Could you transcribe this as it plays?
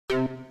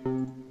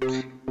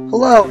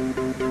Hello!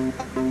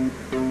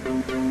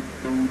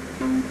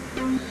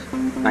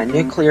 My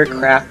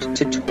Nuclearcraft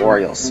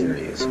tutorial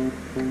series.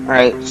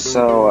 Alright,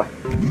 so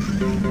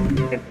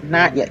I've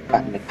not yet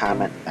gotten a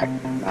comment back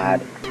from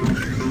mod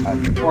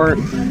or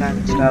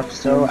that stuff,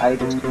 so I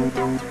just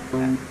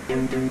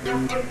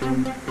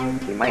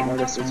you might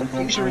notice there's a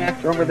fusion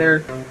reactor over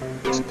there.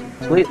 Just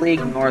completely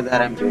ignore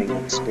that. I'm doing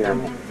an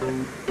experiment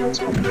with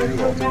this one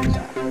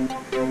stuff.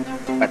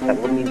 But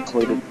that will be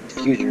included in the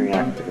fusion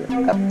reactor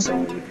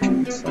episode,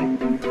 which is like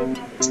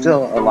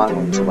still a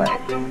long ways away.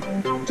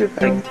 We'll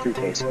go through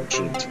basic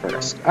machines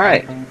first.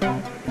 Alright.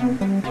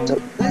 So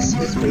this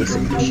is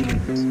basic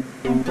machines.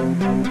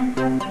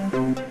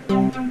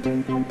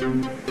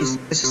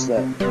 This is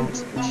the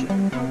basic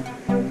machine.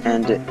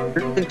 And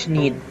you're going to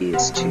need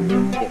these to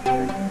get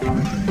rid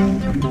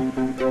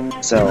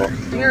of. So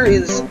here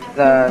is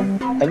the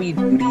heavy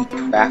duty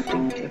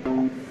crafting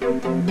table.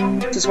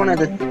 This is one of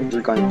the things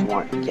you're going to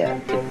want to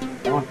get.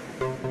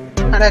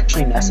 It's not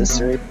actually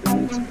necessary for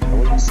these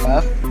building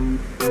stuff,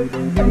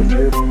 but if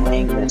you're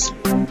playing this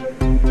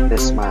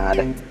mod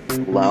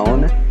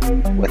alone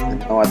with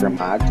no other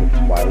mods,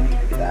 why would you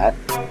do that?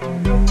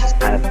 It's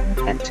kind of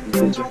meant to be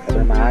used with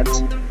other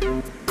mods,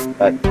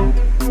 but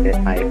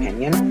in my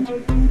opinion.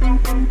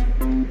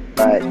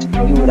 But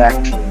you would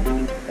actually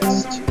need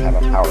this to have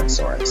a power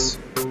source.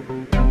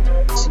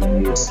 So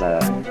you use the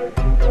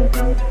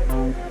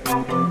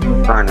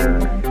burner,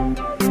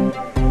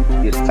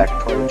 use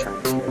factorial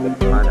terms here, the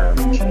burner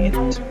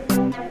machines.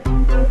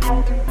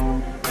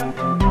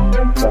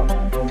 So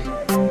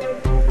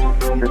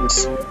there's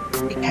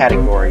three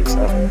categories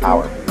of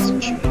power for this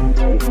machine.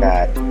 You've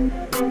got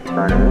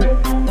burner,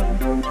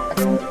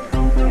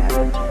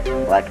 and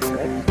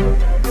electric,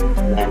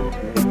 and then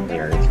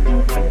nuclear, if you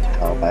can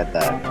tell by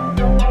the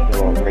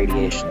little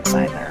radiation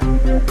sign there.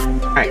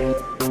 Alright,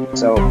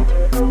 so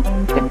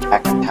get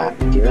back on top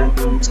here.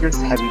 Here's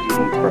the heavy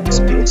duty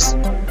workspace.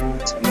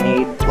 It's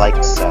made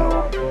like so.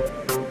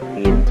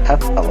 You need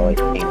tough alloy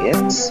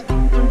ingots,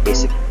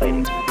 basic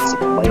plating. Basic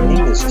plating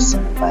is just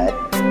some lead,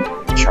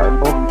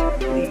 charcoal,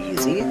 pretty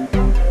easy.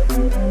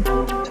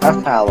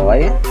 Tough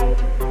alloy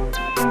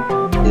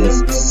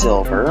is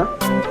silver,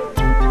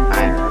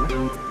 iron,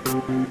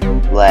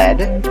 lead,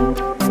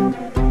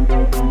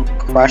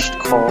 crushed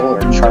coal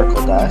or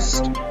charcoal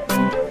dust.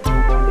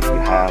 If you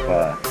have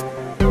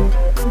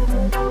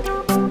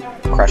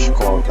crushed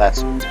coal,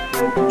 that's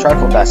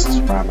charcoal dust is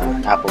from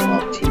apple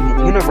milk tea.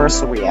 And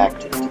universal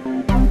reactant,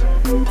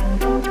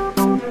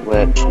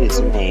 which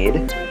is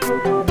made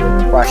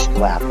crushed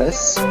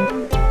lapis,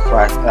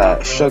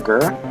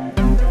 sugar,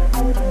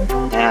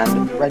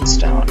 and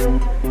redstone.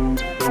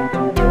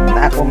 And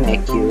that will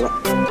make you a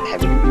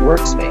heavy-duty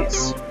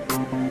workspace.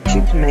 But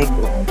you can make a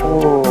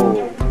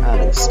whole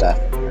kind of stuff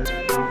here.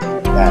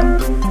 You got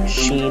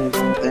machine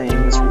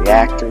things,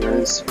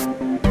 reactors,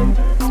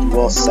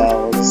 fuel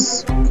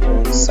cells,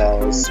 cooling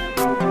cells,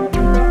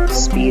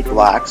 speed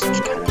blocks,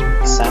 which kind of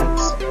makes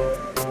sense,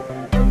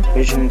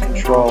 vision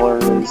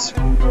controllers.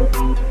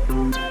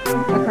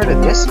 I've heard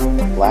of this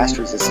blast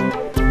resistant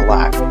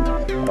block.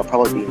 It'll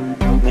probably be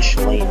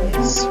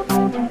miscellaneous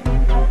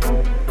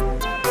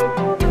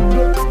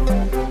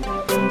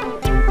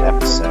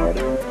episode.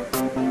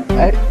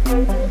 I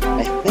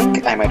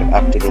think I might have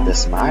updated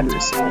this mod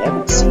recently. I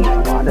haven't seen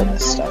a lot of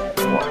this stuff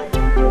before.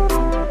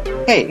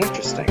 Hey,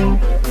 interesting.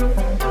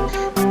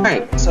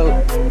 Alright, so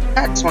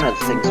that's one of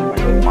the things you're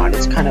going to want.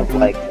 It's kind of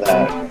like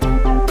the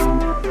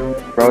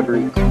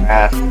rotary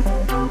craft.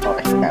 Oh,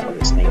 I forgot what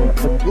his name was.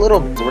 The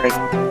little brick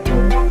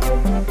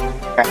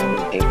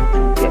crafting table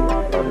you get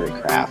with rotary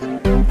craft,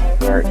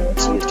 where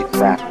it's used to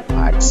craft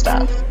mod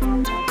stuff.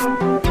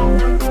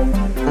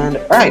 And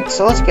alright,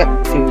 so let's get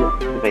to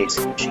the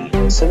basic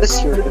machine. So this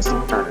here is the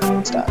furnace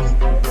and stuff.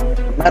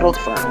 The metal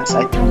furnace.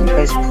 I think you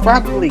guys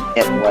probably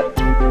get what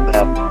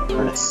the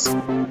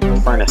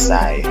furnace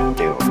I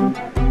do.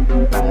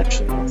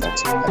 Actually, no,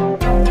 that's a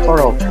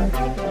plural term.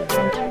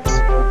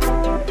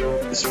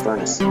 This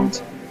furnace.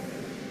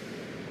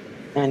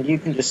 And you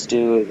can just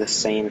do the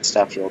same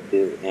stuff you'll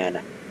do in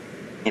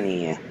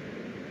any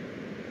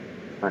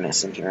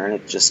furnace in here, and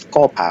it's just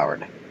coal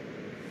powered.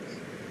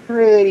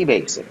 Pretty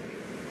basic.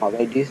 Although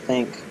I do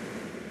think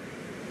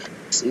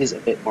this is a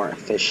bit more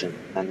efficient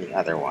than the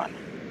other one,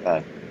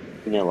 the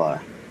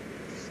vanilla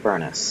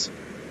furnace.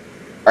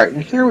 Alright,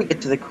 and here we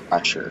get to the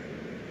crusher.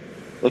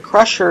 The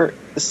crusher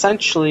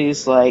essentially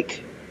is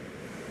like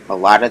a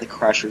lot of the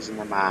crushers in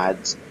the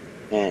mods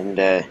and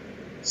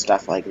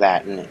stuff like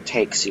that, and it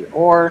takes your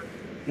ore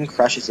and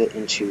crushes it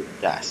into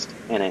dust,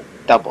 and it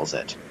doubles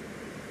it.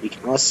 You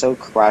can also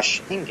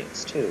crush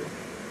ingots too.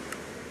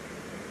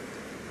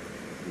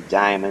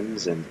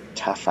 Diamonds and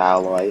tough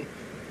alloy.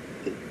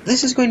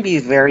 This is going to be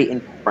very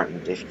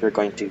important if you're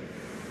going to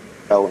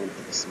go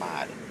into this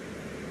mod.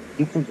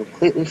 You can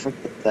completely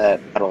forget the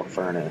metal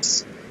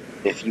furnace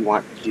if you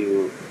want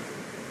to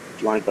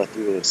go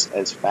through this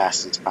as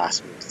fast as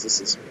possible, because this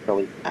is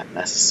really not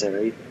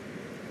necessary,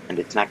 and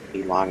it's not going to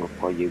be long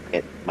before you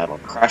get metal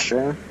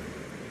crusher.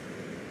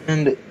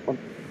 And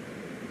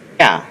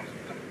yeah,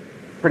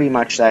 pretty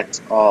much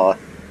that's all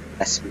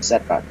has to be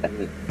said about that.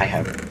 And I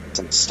have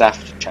some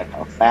stuff to check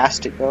how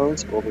fast it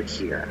goes over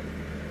here.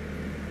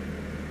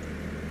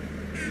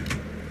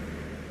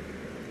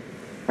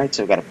 Right,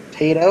 so we've got a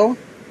potato.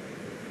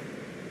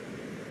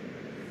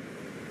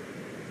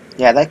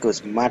 Yeah, that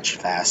goes much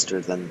faster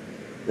than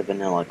the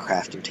vanilla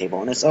crafting table,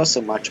 and it's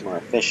also much more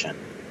efficient.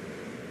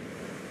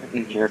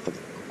 In here for the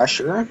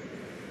crusher.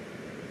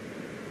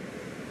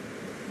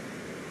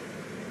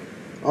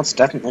 Well, it's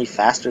definitely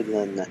faster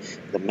than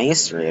the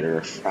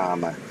macerator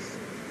from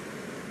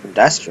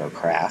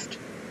Nuclearcraft.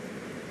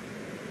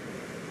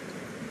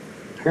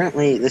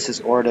 Apparently, this is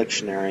ore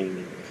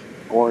dictionarying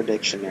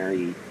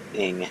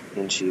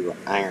into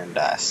iron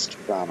dust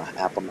from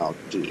Apple Milk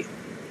Tea.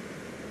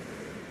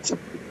 It's a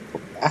pretty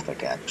cool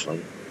graphic,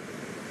 actually.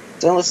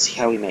 So let's see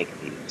how we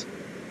make these.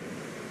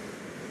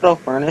 Metal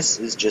furnace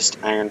is just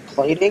iron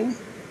plating,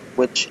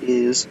 which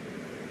is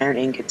iron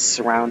ingots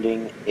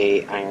surrounding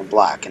a iron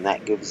block, and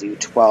that gives you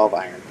 12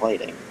 iron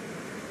plating.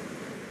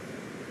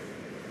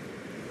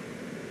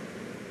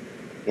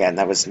 Yeah, and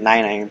that was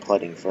 9 iron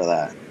plating for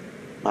the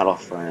metal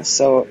furnace.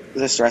 So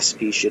this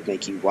recipe should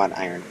make you 1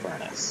 iron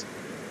furnace.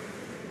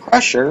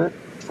 Crusher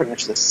is pretty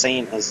much the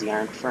same as the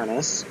iron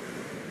furnace,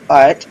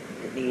 but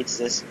it needs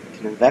this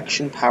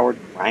convection-powered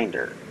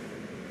grinder,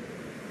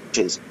 which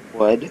is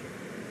wood,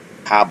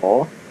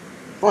 cobble,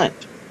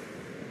 flint.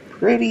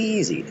 Pretty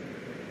easy.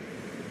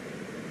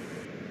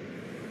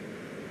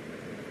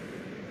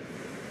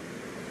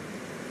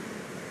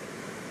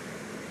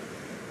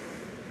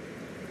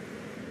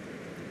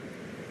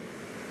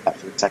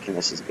 For a second,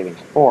 this is giving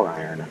 4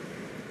 iron.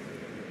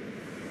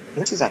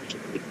 This is actually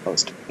pretty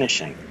close to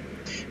finishing.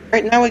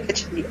 Right now we get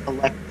to the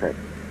electric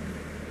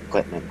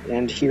equipment,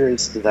 and here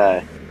is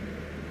the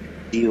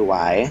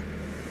GUI.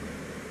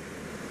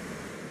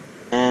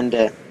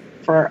 And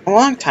for a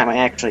long time I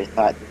actually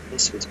thought that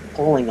this was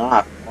pulling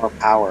off more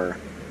power.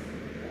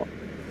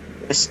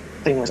 This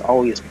thing was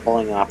always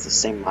pulling off the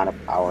same amount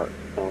of power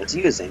it was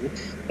using,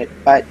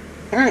 but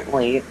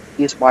apparently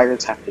these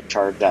wires have to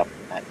charge up.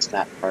 That's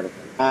not part of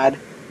the mod.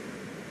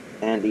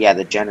 And yeah,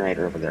 the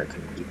generator over there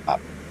couldn't keep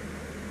up.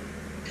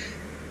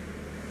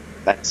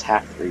 That's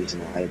half the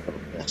reason why I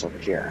built this over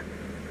here.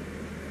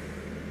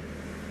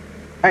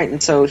 Alright,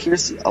 and so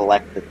here's the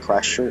electric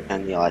crusher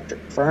and the electric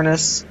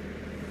furnace.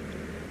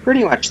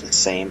 Pretty much the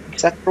same,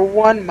 except for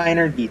one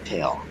minor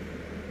detail.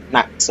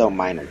 Not so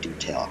minor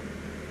detail.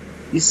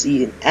 You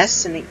see an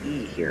S and an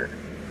E here.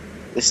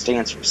 This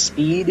stands for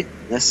speed,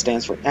 and this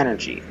stands for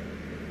energy.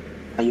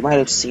 Now you might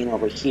have seen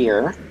over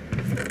here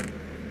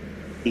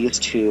these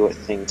two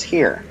things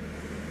here.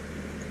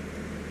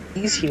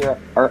 These here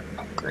are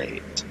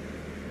upgrades.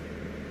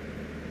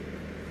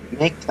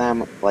 Make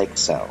them like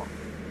so.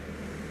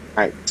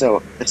 Alright,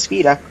 so the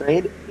speed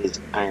upgrade is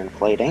iron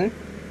plating,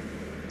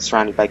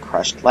 surrounded by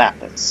crushed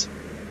lapis.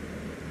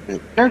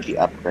 And the energy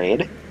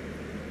upgrade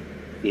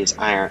is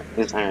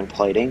iron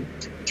plating,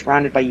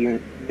 surrounded by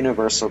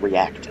universal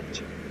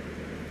reactant.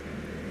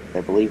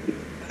 I believe we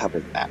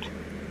covered that.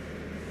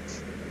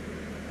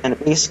 And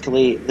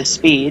basically, the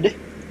speed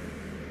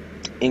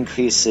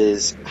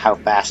increases how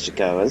fast it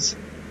goes,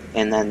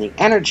 and then the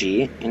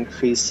energy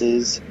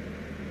increases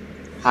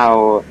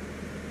how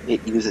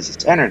it uses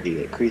its energy.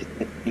 It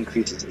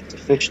increases its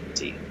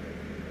efficiency.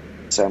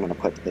 So I'm going to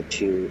put the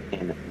 2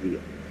 in the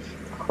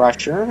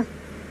crusher.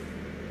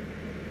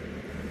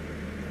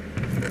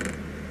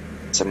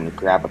 So I'm going to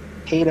grab a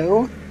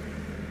potato,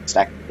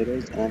 stack of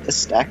potatoes, and a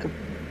stack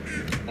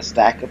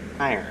of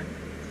iron.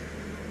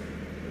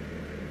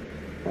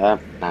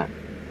 Not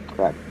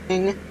correct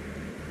thing.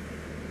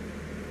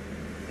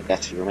 I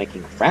guess if you're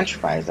making French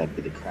fries, that'd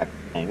be the correct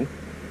thing.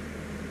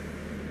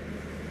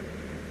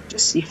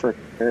 Just see for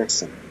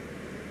comparison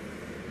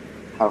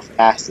how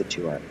fast the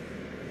two are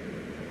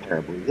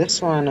comparably.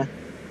 This one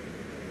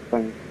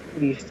going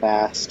pretty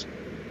fast.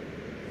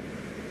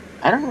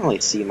 I don't really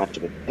see much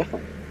of a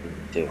difference between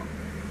the two.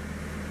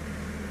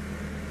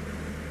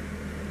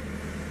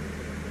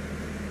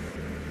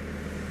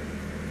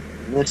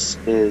 And this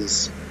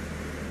is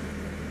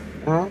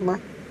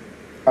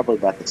probably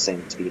about the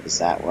same speed as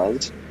that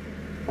was.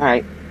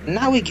 Alright,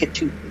 now we get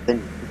to the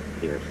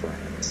nuclear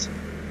furnace.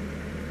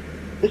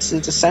 This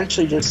is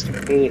essentially just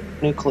a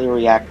nuclear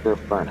reactor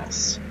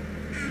furnace.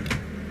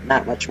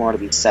 Not much more to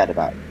be said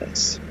about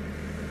this.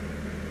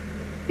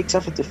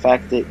 Except for the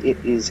fact that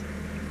it is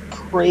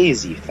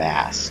crazy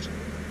fast.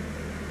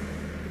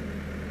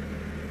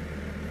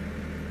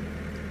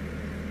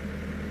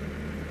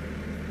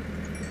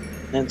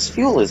 And its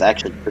fuel is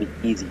actually pretty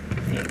easy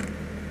to make.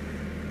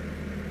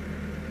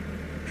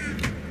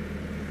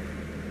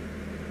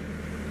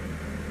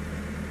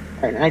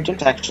 Alright, and I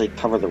didn't actually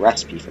cover the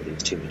recipe for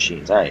these two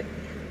machines. Alright.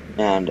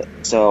 And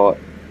so,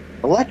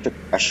 electric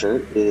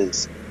crusher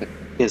is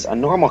a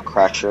normal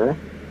crusher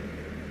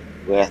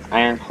with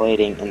iron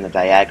plating in the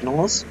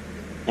diagonals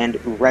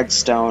and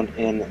redstone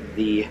in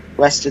the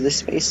rest of the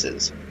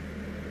spaces.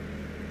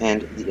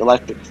 And the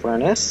electric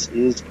furnace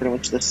is pretty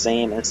much the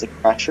same as the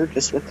crusher,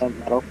 just with a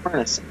metal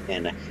furnace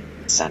in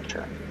the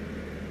center.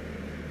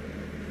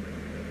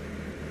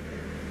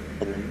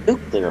 And the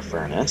nuclear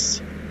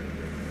furnace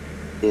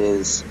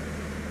is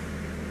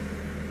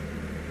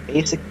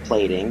basic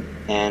plating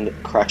and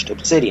crushed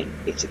obsidian.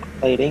 Basic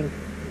plating,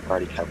 we've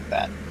already covered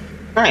that.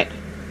 Alright.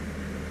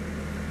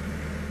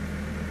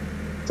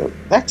 So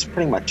that's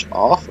pretty much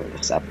all for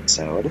this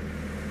episode.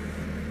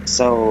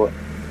 So,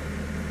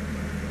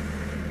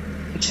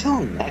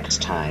 until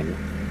next time,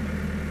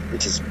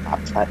 this is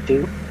Pop Flat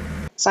 2,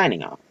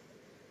 signing off.